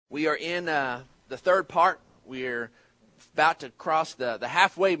We are in the third part. We're about to cross the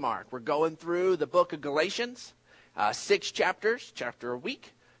halfway mark. We're going through the book of Galatians, 6 chapters, chapter a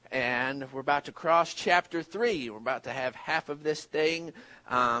week, and we're about to cross chapter 3. We're about to have half of this thing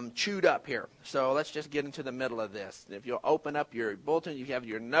chewed up here. So let's just get into the middle of this. If you'll open up your bulletin, you have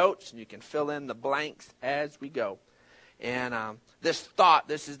your notes, and you can fill in the blanks as we go. And this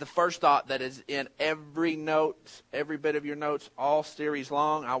is the first thought that is in every note, every bit of your notes, all series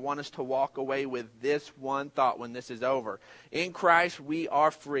long. I want us to walk away with this one thought when this is over. In Christ, we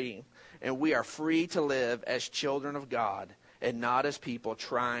are free, and we are free to live as children of God and not as people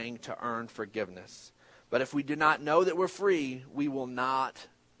trying to earn forgiveness. But if we do not know that we're free, we will not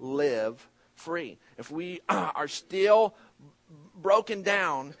live free. If we are still broken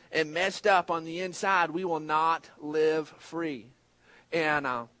down and messed up on the inside, we will not live free. And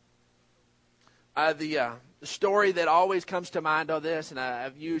the story that always comes to mind on this, and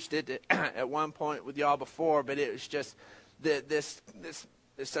I've used it at one point with y'all before, but it was just this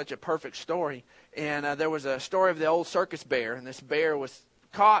is such a perfect story. And there was a story of the old circus bear, and this bear was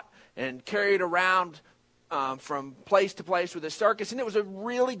caught and carried around from place to place with a circus, and it was a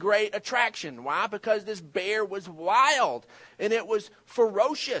really great attraction. Why? Because this bear was wild, and it was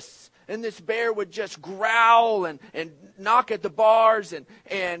ferocious, and this bear would just growl and knock at the bars,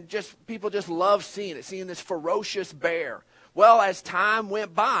 and just people just loved seeing this ferocious bear. Well, as time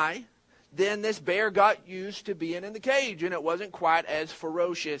went by, then this bear got used to being in the cage, and it wasn't quite as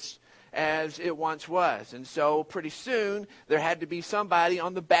ferocious as it once was. And so pretty soon there had to be somebody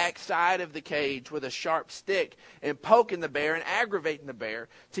on the back side of the cage with a sharp stick and poking the bear and aggravating the bear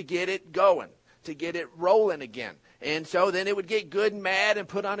to get it going, to get it rolling again. And so then it would get good and mad and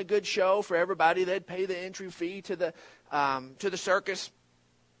put on a good show for everybody. They'd pay the entry fee to the circus.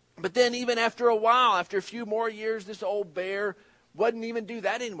 But then even after a while, after a few more years, this old bear wouldn't even do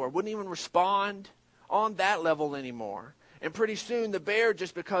that anymore, wouldn't even respond on that level anymore. And pretty soon the bear,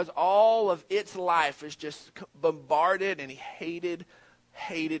 just because all of its life is just bombarded and he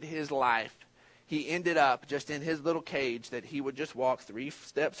hated his life, he ended up just in his little cage that he would just walk 3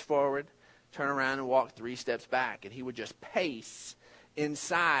 steps forward, turn around and walk 3 steps back. And he would just pace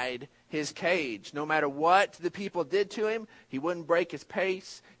inside his cage. No matter what the people did to him, he wouldn't break his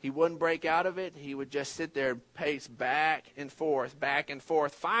pace. He wouldn't break out of it. He would just sit there and pace back and forth, back and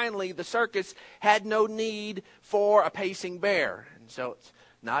forth. Finally, the circus had no need for a pacing bear. And so it's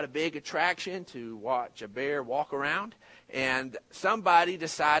not a big attraction to watch a bear walk around. And somebody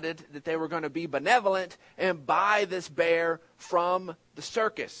decided that they were going to be benevolent and buy this bear from the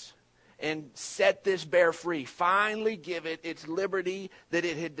circus and set this bear free, finally give it its liberty that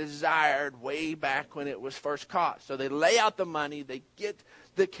it had desired way back when it was first caught. So they lay out the money, they get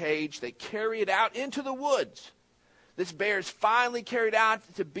the cage, they carry it out into the woods. This bear is finally carried out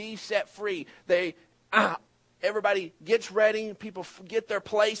to be set free. Everybody gets ready, people get their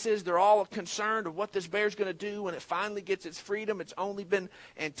places, they're all concerned of what this bear's going to do when it finally gets its freedom. It's only been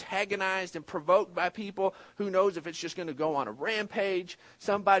antagonized and provoked by people. Who knows if it's just going to go on a rampage.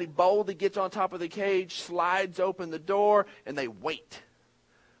 Somebody boldly gets on top of the cage, slides open the door, and they wait.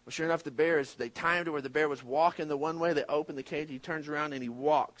 Well, sure enough, they timed it where the bear was walking the one way. They open the cage, he turns around and he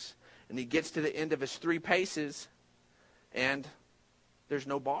walks. And he gets to the end of his 3 paces, and there's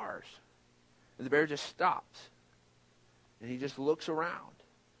no bars. And the bear just stops. And he just looks around.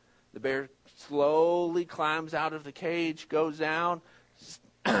 The bear slowly climbs out of the cage, goes down,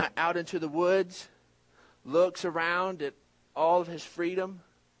 out into the woods, looks around at all of his freedom.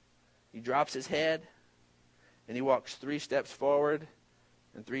 He drops his head, and he walks 3 steps forward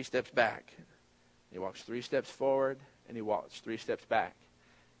and 3 steps back. He walks 3 steps forward, and he walks 3 steps back.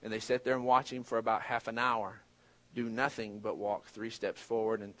 And they sit there and watch him for about half an hour, do nothing but walk 3 steps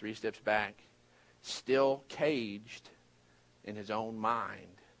forward and 3 steps back, still caged in his own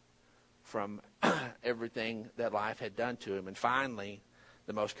mind from everything that life had done to him. And finally,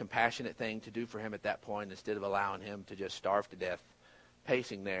 the most compassionate thing to do for him at that point, instead of allowing him to just starve to death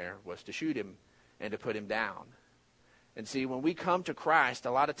pacing there, was to shoot him and to put him down. And see, when we come to Christ,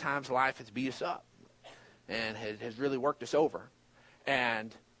 a lot of times life has beat us up and has really worked us over.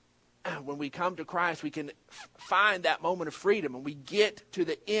 And when we come to Christ, we can find that moment of freedom, and we get to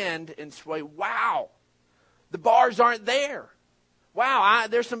the end and say, wow, the bars aren't there. Wow,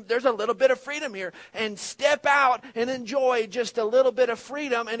 there's a little bit of freedom here. And step out and enjoy just a little bit of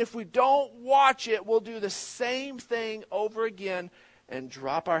freedom. And if we don't watch it, we'll do the same thing over again and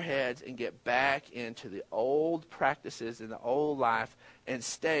drop our heads and get back into the old practices and the old life and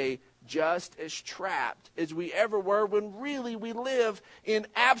stay just as trapped as we ever were when really we live in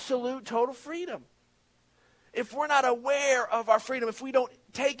absolute total freedom. If we're not aware of our freedom, if we don't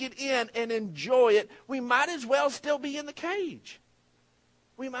take it in and enjoy it, we might as well still be in the cage.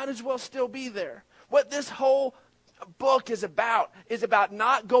 We might as well still be there. What this whole book is about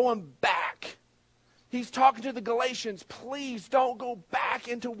not going back. He's talking to the Galatians, please don't go back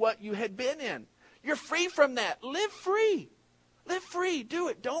into what you had been in. You're free from that. Live free. Live free. Do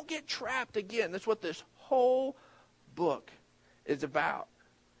it. Don't get trapped again. That's what this whole book is about.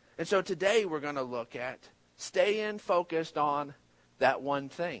 And so today we're going to look at staying focused on that one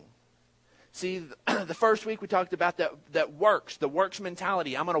thing. See, the first week we talked about the works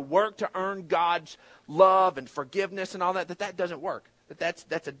mentality. I'm going to work to earn God's love and forgiveness and all that. That doesn't work.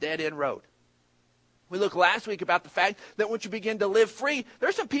 That's a dead-end road. We looked last week about the fact that once you begin to live free,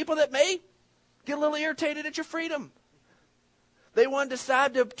 there's some people that may get a little irritated at your freedom. They want to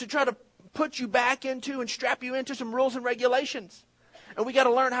decide to try to put you back into and strap you into some rules and regulations. And we got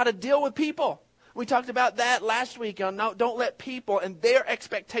to learn how to deal with people. We talked about that last week. Don't let people and their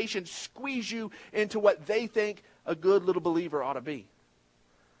expectations squeeze you into what they think a good little believer ought to be.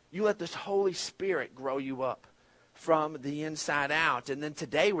 You let this Holy Spirit grow you up from the inside out. And then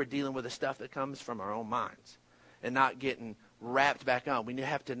today we're dealing with the stuff that comes from our own minds and not getting wrapped back on. We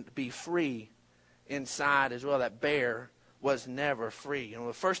have to be free inside as well. That bear was never free. And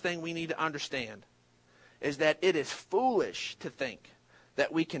the first thing we need to understand is that it is foolish to think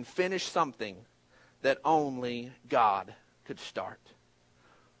that we can finish something that only God could start.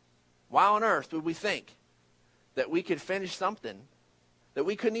 Why on earth would we think that we could finish something that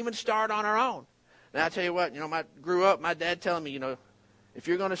we couldn't even start on our own? Now, I tell you what, grew up, my dad telling me, if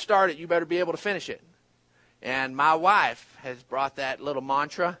you're going to start it, you better be able to finish it. And my wife has brought that little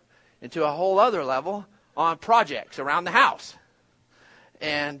mantra into a whole other level on projects around the house.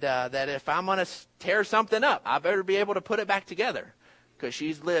 And that if I'm going to tear something up, I better be able to put it back together. Because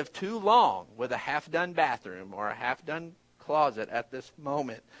she's lived too long with a half-done bathroom or a half-done closet at this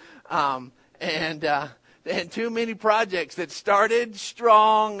moment. And too many projects that started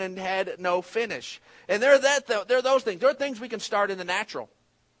strong and had no finish. And there are those things. There are things we can start in the natural.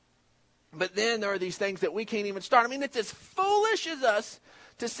 But then there are these things that we can't even start. I mean, it's as foolish as us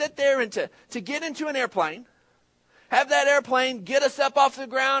to sit there and to get into an airplane, have that airplane get us up off the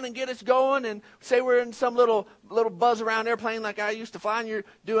ground and get us going, and say we're in some little buzz around airplane like I used to fly, and you're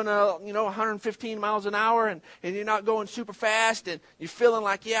doing 115 miles an hour, and you're not going super fast, and you're feeling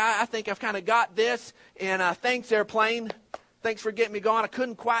like, yeah, I think I've kind of got this, and thanks airplane, thanks for getting me going. I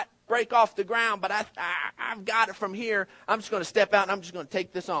couldn't quite break off the ground, but I've got it from here. I'm just going to step out and I'm just going to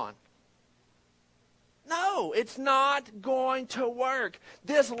take this on. No, it's not going to work.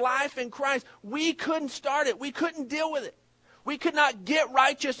 This life in Christ, we couldn't start it. We couldn't deal with it. We could not get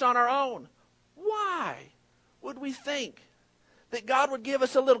righteous on our own. Why would we think that God would give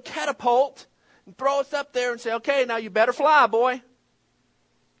us a little catapult and throw us up there and say, okay, now you better fly, boy.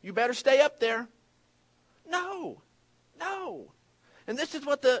 You better stay up there. No. And this is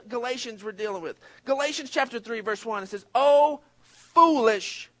what the Galatians were dealing with. Galatians chapter 3, verse 1, it says, "Oh,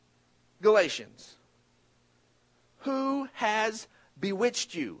 foolish Galatians, who has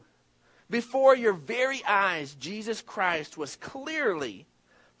bewitched you? Before your very eyes, Jesus Christ was clearly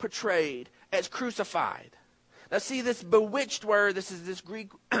portrayed as crucified." Now see, this bewitched word, this is this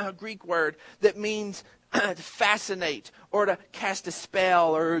Greek word that means to fascinate or to cast a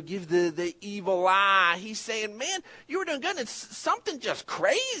spell or give the evil eye. He's saying, man, you were doing good and something just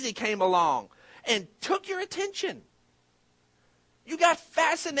crazy came along and took your attention. You got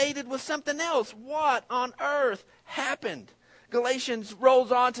fascinated with something else. What on earth happened? Galatians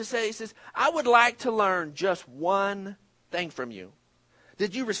rolls on to say, he says, I would like to learn just one thing from you.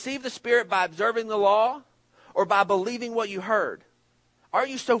 Did you receive the Spirit by observing the law or by believing what you heard? Are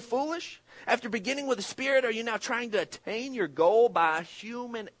you so foolish? After beginning with the Spirit, are you now trying to attain your goal by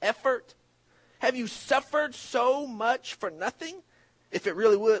human effort? Have you suffered so much for nothing? If it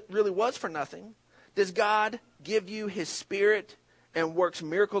really was for nothing, does God give you His Spirit and works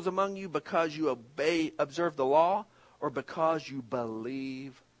miracles among you because you observe the law, or because you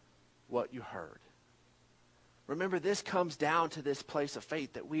believe what you heard? Remember, this comes down to this place of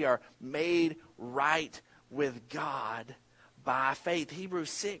faith, that we are made right with God by faith.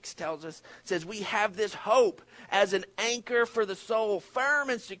 Hebrews 6 tells us, says, we have this hope as an anchor for the soul, firm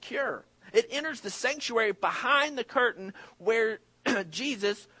and secure. It enters the sanctuary behind the curtain where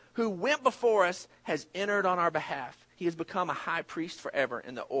Jesus, who went before us, has entered on our behalf. He has become a high priest forever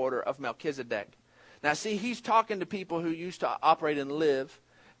in the order of Melchizedek. Now see, he's talking to people who used to operate and live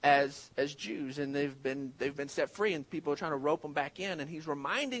as Jews, and they've been set free, and people are trying to rope them back in, and he's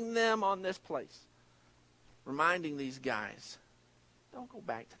reminding them on this place, reminding these guys, don't go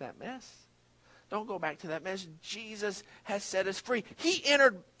back to that mess. Don't go back to that mess. Jesus has set us free. He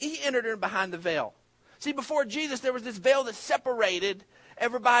entered in behind the veil. See, before Jesus, there was this veil that separated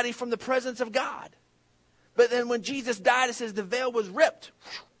everybody from the presence of God. But then when Jesus died, it says the veil was ripped.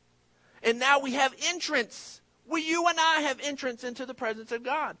 And now we have entrance. You and I have entrance into the presence of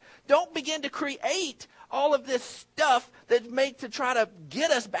God. Don't begin to create all of this stuff to try to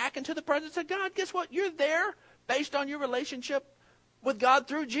get us back into the presence of God. Guess what? You're there based on your relationship with God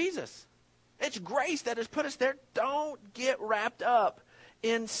through Jesus. It's grace that has put us there. Don't get wrapped up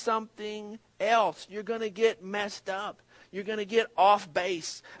in something else. You're going to get messed up. You're going to get off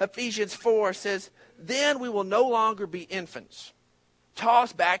base. Ephesians 4 says, then we will no longer be infants,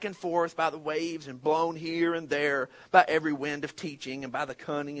 tossed back and forth by the waves and blown here and there by every wind of teaching and by the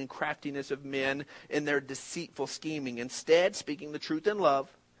cunning and craftiness of men in their deceitful scheming. Instead, speaking the truth in love,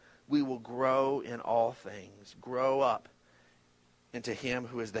 we will grow in all things, grow up into him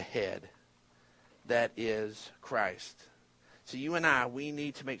who is the head, that is Christ. So you and I, we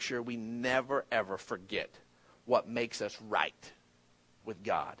need to make sure we never, ever forget what makes us right with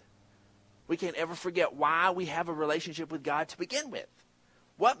God. We can't ever forget why we have a relationship with God to begin with.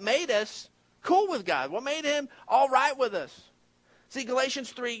 What made us cool with God? What made him all right with us? See,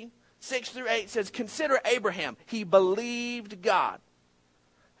 Galatians 3, 6 through 8 says, consider Abraham. He believed God,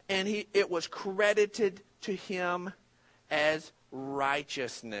 and it was credited to him as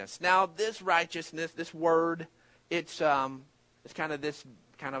righteousness. Now, this righteousness, this word, it's kind of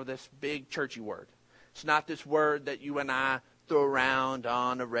this big churchy word. It's not this word that you and I throw around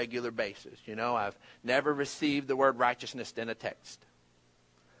on a regular basis. You know, I've never received the word righteousness in a text.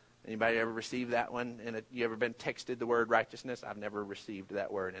 Anybody ever received that one? You ever been texted the word righteousness? I've never received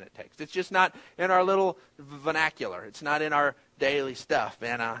that word in a text. It's just not in our little vernacular. It's not in our daily stuff.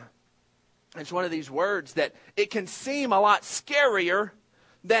 And it's one of these words that it can seem a lot scarier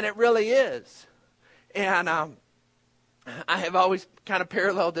than it really is. And I have always kind of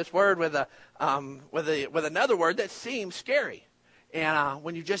paralleled this word with another word that seems scary. And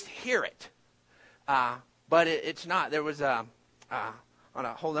when you just hear it, but it's not. There was on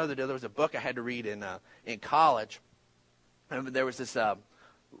a whole other deal, there was a book I had to read in college. And there was this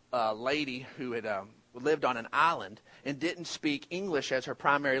lady who had lived on an island and didn't speak English as her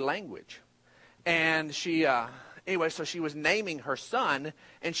primary language. And she, so she was naming her son,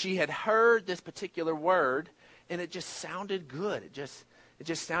 and she had heard this particular word, and it just sounded good. It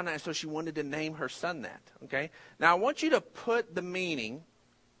just sounded nice, so she wanted to name her son that. Okay? Now, I want you to put the meaning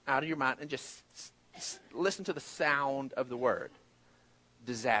out of your mind and just listen to the sound of the word.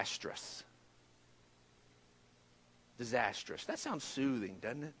 Disastrous. Disastrous. That sounds soothing,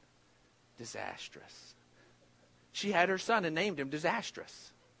 doesn't it? Disastrous. She had her son and named him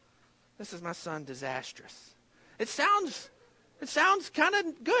Disastrous. This is my son, Disastrous. It sounds kind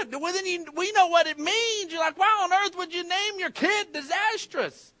of good. Well, then we know what it means. You're like, why on earth would you name your kid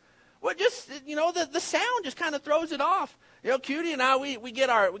Disastrous? Well, just, the sound just kind of throws it off. Cutie and I, we get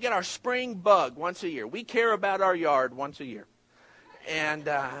our spring bug once a year. We care about our yard once a year. And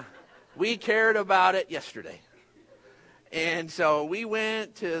we cared about it yesterday. And so we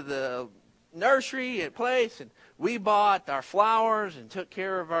went to the nursery and place, and we bought our flowers and took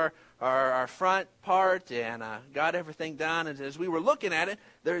care of our front part and got everything done. And as we were looking at it,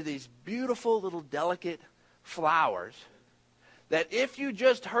 there are these beautiful little delicate flowers that if you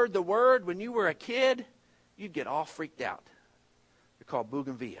just heard the word when you were a kid, you'd get all freaked out. They're called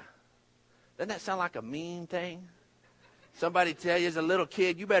bougainvillea. Doesn't that sound like a mean thing? Somebody tell you as a little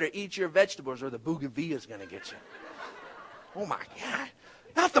kid, you better eat your vegetables or the bougainvillea is going to get you. Oh, my God.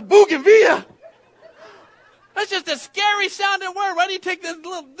 Not the bougainvillea. That's just a scary sounding word. Why do you take this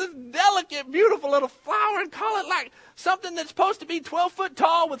delicate, beautiful little flower and call it like something that's supposed to be 12 foot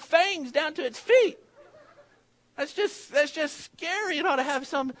tall with fangs down to its feet? That's just scary. It ought to have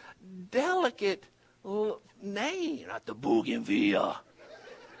some delicate name, not the bougainvillea.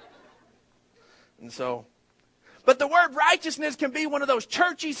 And so, but the word righteousness can be one of those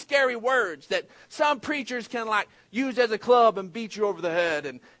churchy, scary words that some preachers can use as a club and beat you over the head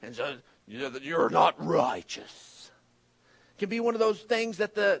and say, you're not righteous. It can be one of those things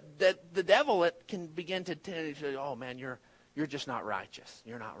that the devil can begin to tell you, oh man, you're just not righteous.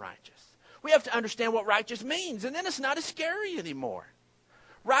 You're not righteous. We have to understand what righteous means, and then it's not as scary anymore.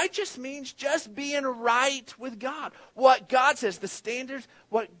 Righteous means just being right with God. What God says, the standards,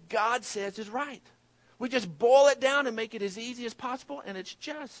 what God says is right. We just boil it down and make it as easy as possible, and it's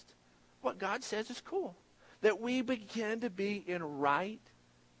just what God says is cool. That we begin to be in right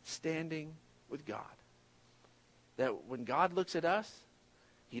standing with God. That when God looks at us,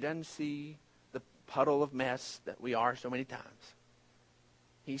 he doesn't see the puddle of mess that we are so many times.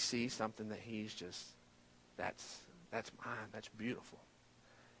 he sees something that he's just, that's mine, that's beautiful.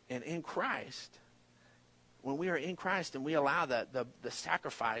 And in Christ, when we are in Christ and we allow the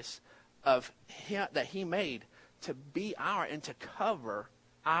sacrifice of him that he made to be our and to cover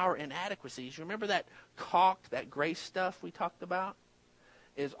our inadequacies. You remember that caulk, that gray stuff we talked about?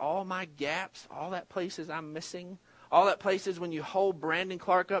 Is all my gaps, all that places I'm missing, all that places when you hold Brandon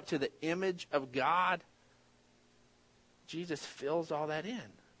Clark up to the image of God, Jesus fills all that in.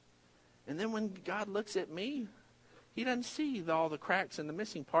 And then when God looks at me, he doesn't see all the cracks and the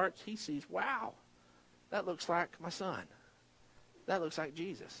missing parts. He sees, wow, that looks like my son. That looks like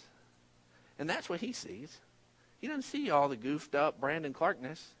Jesus. And that's what he sees. He doesn't see all the goofed up Brandon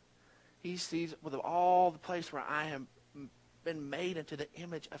Clarkness. He sees with all the place where I have been made into the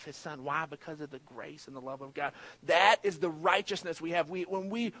image of his son. Why? Because of the grace and the love of God. That is the righteousness we have. When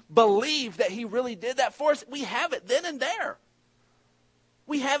we believe that he really did that for us, we have it then and there.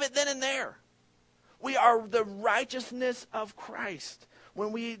 We have it then and there. We are the righteousness of Christ.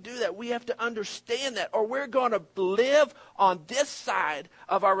 When we do that, we have to understand that, or we're going to live on this side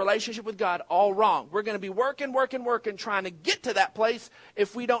of our relationship with God all wrong. We're going to be working, trying to get to that place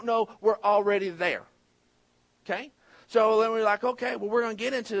if we don't know we're already there. Okay? So then we're like, okay, well, we're going to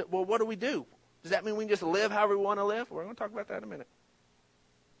get into, well, what do we do? Does that mean we can just live however we want to live? We're going to talk about that in a minute.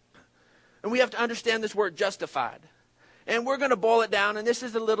 And we have to understand this word justified. And we're going to boil it down, and this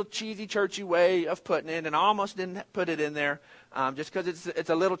is a little cheesy, churchy way of putting it, and I almost didn't put it in there just because it's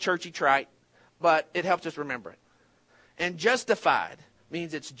a little churchy trite, but it helps us remember it. And justified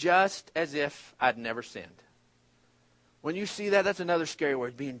means it's just as if I'd never sinned. When you see that, that's another scary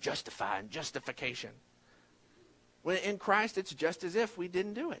word, being justified, justification. When in Christ, it's just as if we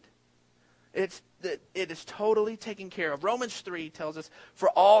didn't do it. It is totally taken care of. Romans 3 tells us, for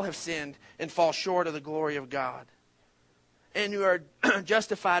all have sinned and fall short of the glory of God. And you are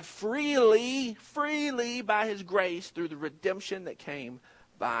justified freely by his grace through the redemption that came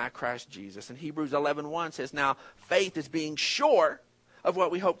by Christ Jesus. And Hebrews 11:1 says, now faith is being sure of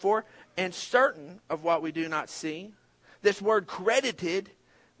what we hope for and certain of what we do not see. This word credited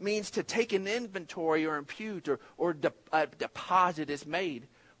means to take an inventory or impute or a deposit is made.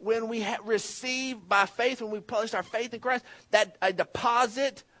 When we receive by faith, when we place our faith in Christ, that a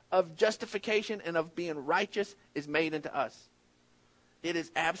deposit of justification and of being righteous is made into us. It is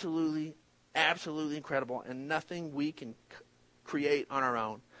absolutely, absolutely incredible and nothing we can create on our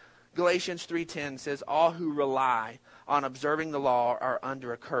own. Galatians 3:10 says, all who rely on observing the law are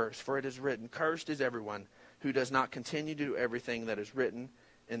under a curse, for it is written, cursed is everyone who does not continue to do everything that is written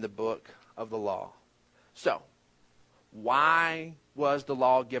in the book of the law. So, why was the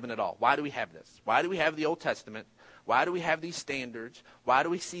law given at all? Why do we have this? Why do we have the Old Testament? Why do we have these standards? Why do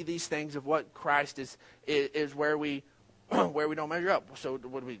we see these things of what Christ is where we don't measure up? So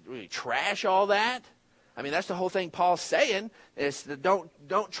would we trash all that? I mean, that's the whole thing Paul's saying is that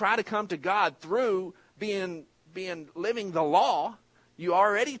don't try to come to God through living the law. You are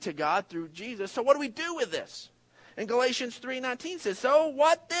already to God through Jesus. So what do we do with this? And Galatians 3:19 says, so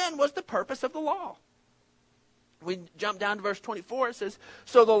what then was the purpose of the law? We jump down to verse 24. It says,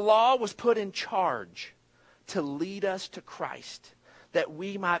 so the law was put in charge to lead us to Christ, that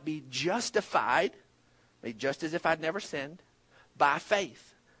we might be justified, made just as if I'd never sinned, by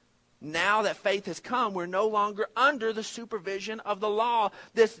faith. Now that faith has come, we're no longer under the supervision of the law.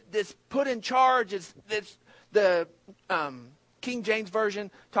 This put in charge is the King James Version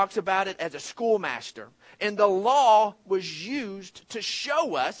talks about it as a schoolmaster. And the law was used to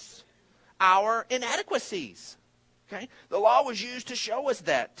show us our inadequacies. Okay? The law was used to show us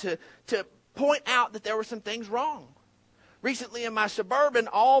that, to point out that there were some things wrong. Recently in my Suburban,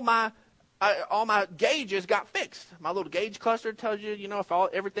 all my gauges got fixed. My little gauge cluster tells you, if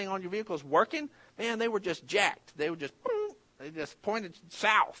everything on your vehicle is working. Man, they were just jacked. They just pointed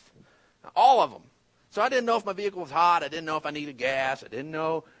south. All of them. So I didn't know if my vehicle was hot. I didn't know if I needed gas. I didn't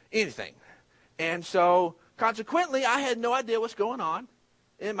know anything. And so, consequently, I had no idea what's going on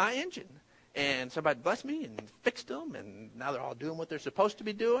in my engine. And somebody blessed me and fixed them, and now they're all doing what they're supposed to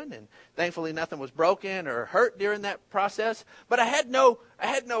be doing. And thankfully, nothing was broken or hurt during that process. But I had no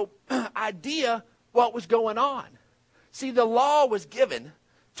idea what was going on. See, the law was given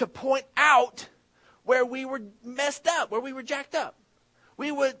to point out where we were messed up, where we were jacked up.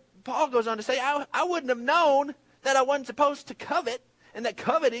 Paul goes on to say, I wouldn't have known that I wasn't supposed to covet, and that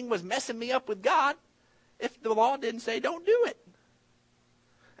coveting was messing me up with God if the law didn't say don't do it.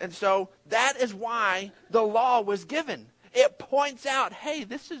 And so that is why the law was given. It points out, hey,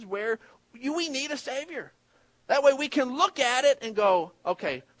 this is where we need a Savior. That way we can look at it and go,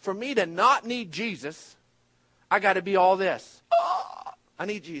 okay, for me to not need Jesus, I got to be all this. Oh, I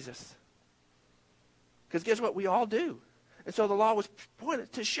need Jesus. Because guess what? We all do. And so the law was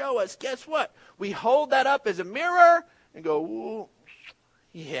pointed to show us, guess what? We hold that up as a mirror and go, ooh,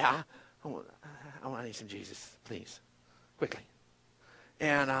 yeah, I need some Jesus, please, quickly.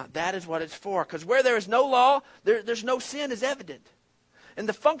 And that is what it's for. Because where there is no law, there's no sin is evident. And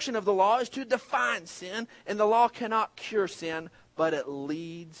the function of the law is to define sin. And the law cannot cure sin, but it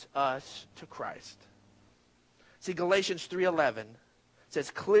leads us to Christ. See, Galatians 3:11 says,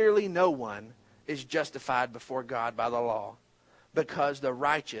 clearly no one is justified before God by the law, because the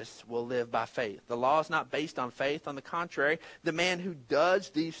righteous will live by faith. The law is not based on faith. On the contrary, the man who does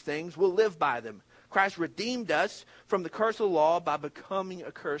these things will live by them. Christ redeemed us from the curse of the law by becoming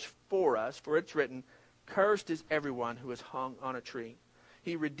a curse for us. For it's written, cursed is everyone who is hung on a tree.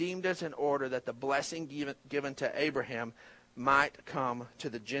 He redeemed us in order that the blessing given to Abraham might come to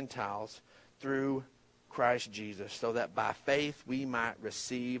the Gentiles through Christ Jesus, so that by faith we might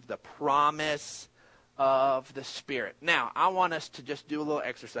receive the promise of the Spirit. Now, I want us to just do a little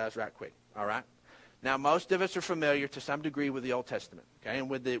exercise right quick, all right? Now, most of us are familiar to some degree with the Old Testament, okay, and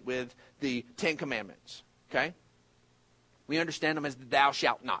with the Ten Commandments, okay? We understand them as the thou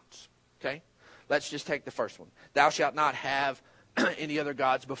shalt nots, okay? Let's just take the first one. Thou shalt not have any other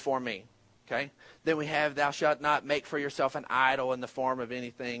gods before me, okay? Then we have thou shalt not make for yourself an idol in the form of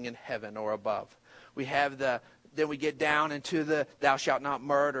anything in heaven or above. We have then we get down into the thou shalt not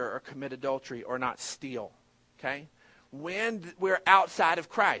murder or commit adultery or not steal, okay? When we're outside of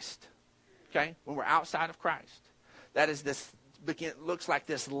Christ, okay? When we're outside of Christ, that is looks like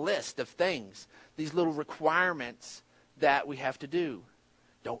this list of things, these little requirements that we have to do.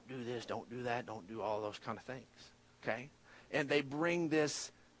 Don't do this, don't do that, don't do all those kind of things, okay? And they bring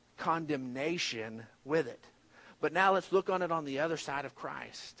this condemnation with it. But now let's look on it on the other side of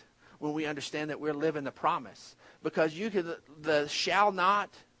Christ, when we understand that we're living the promise. Because the shall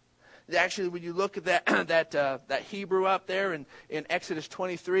not, actually when you look at that Hebrew up there in Exodus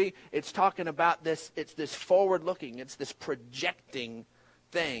 23, it's talking about this, it's this forward looking, it's this projecting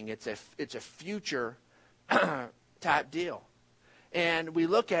thing. It's a future type deal. And we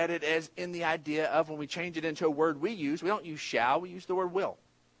look at it as in the idea of when we change it into a word we don't use shall, we use the word will.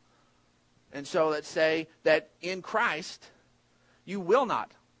 And so let's say that in Christ, you will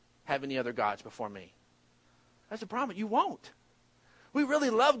not have any other gods before me. That's a promise. You won't. We really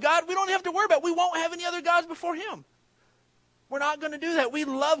love God. We don't have to worry about it. We won't have any other gods before him. We're not going to do that. We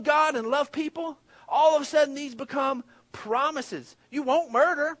love God and love people. All of a sudden, these become promises. You won't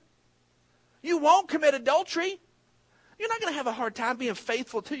murder. You won't commit adultery. You're not going to have a hard time being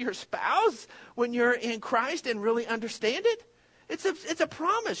faithful to your spouse when you're in Christ and really understand it. It's a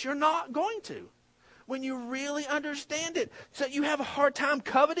promise. You're not going to. When you really understand it. So you have a hard time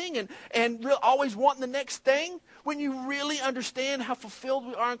coveting and always wanting the next thing. When you really understand how fulfilled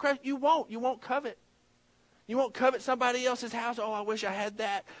we are in Christ, you won't. You won't covet. You won't covet somebody else's house. Oh, I wish I had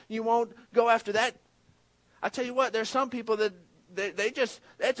that. You won't go after that. I tell you what, there's some people that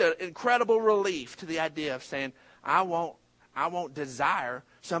that's an incredible relief to the idea of saying, I won't desire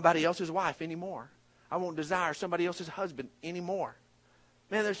somebody else's wife anymore. I won't desire somebody else's husband anymore.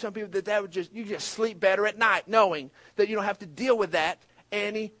 Man, there's some people that would you just sleep better at night knowing that you don't have to deal with that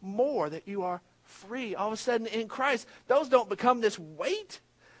anymore, that you are free. All of a sudden in Christ, those don't become this weight.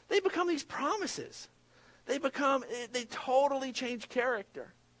 They become these promises. They totally change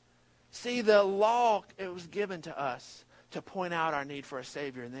character. See, the law, it was given to us to point out our need for a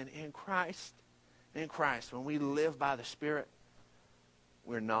Savior. And then in Christ, when we live by the Spirit,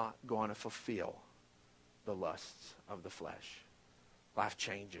 we're not going to fulfill the lusts of the flesh. Life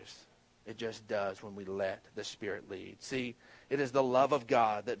changes. It just does when we let the Spirit lead. See, it is the love of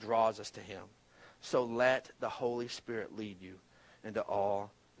God that draws us to him. So let the Holy Spirit lead you into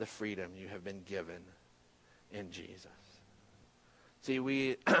all the freedom you have been given in Jesus. See,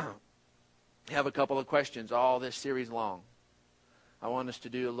 we have a couple of questions all this series long. I want us to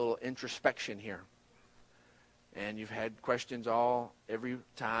do a little introspection here. And you've had questions every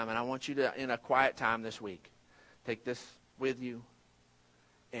time. And I want you to, in a quiet time this week, take this with you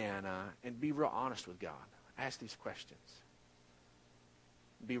and be real honest with God. Ask these questions.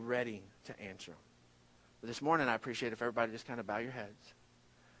 Be ready to answer them. But this morning, I appreciate if everybody just kind of bow your heads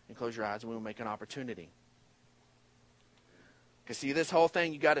and close your eyes, and we will make an opportunity. Because see, this whole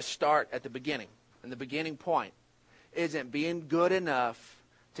thing, you got to start at the beginning. And the beginning point isn't being good enough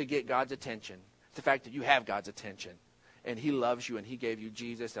to get God's attention. It's the fact that you have God's attention. And he loves you, and he gave you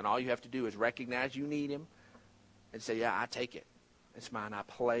Jesus. And all you have to do is recognize you need him and say, yeah, I take it. It's mine. I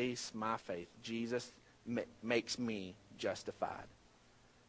place my faith. Jesus makes me justified.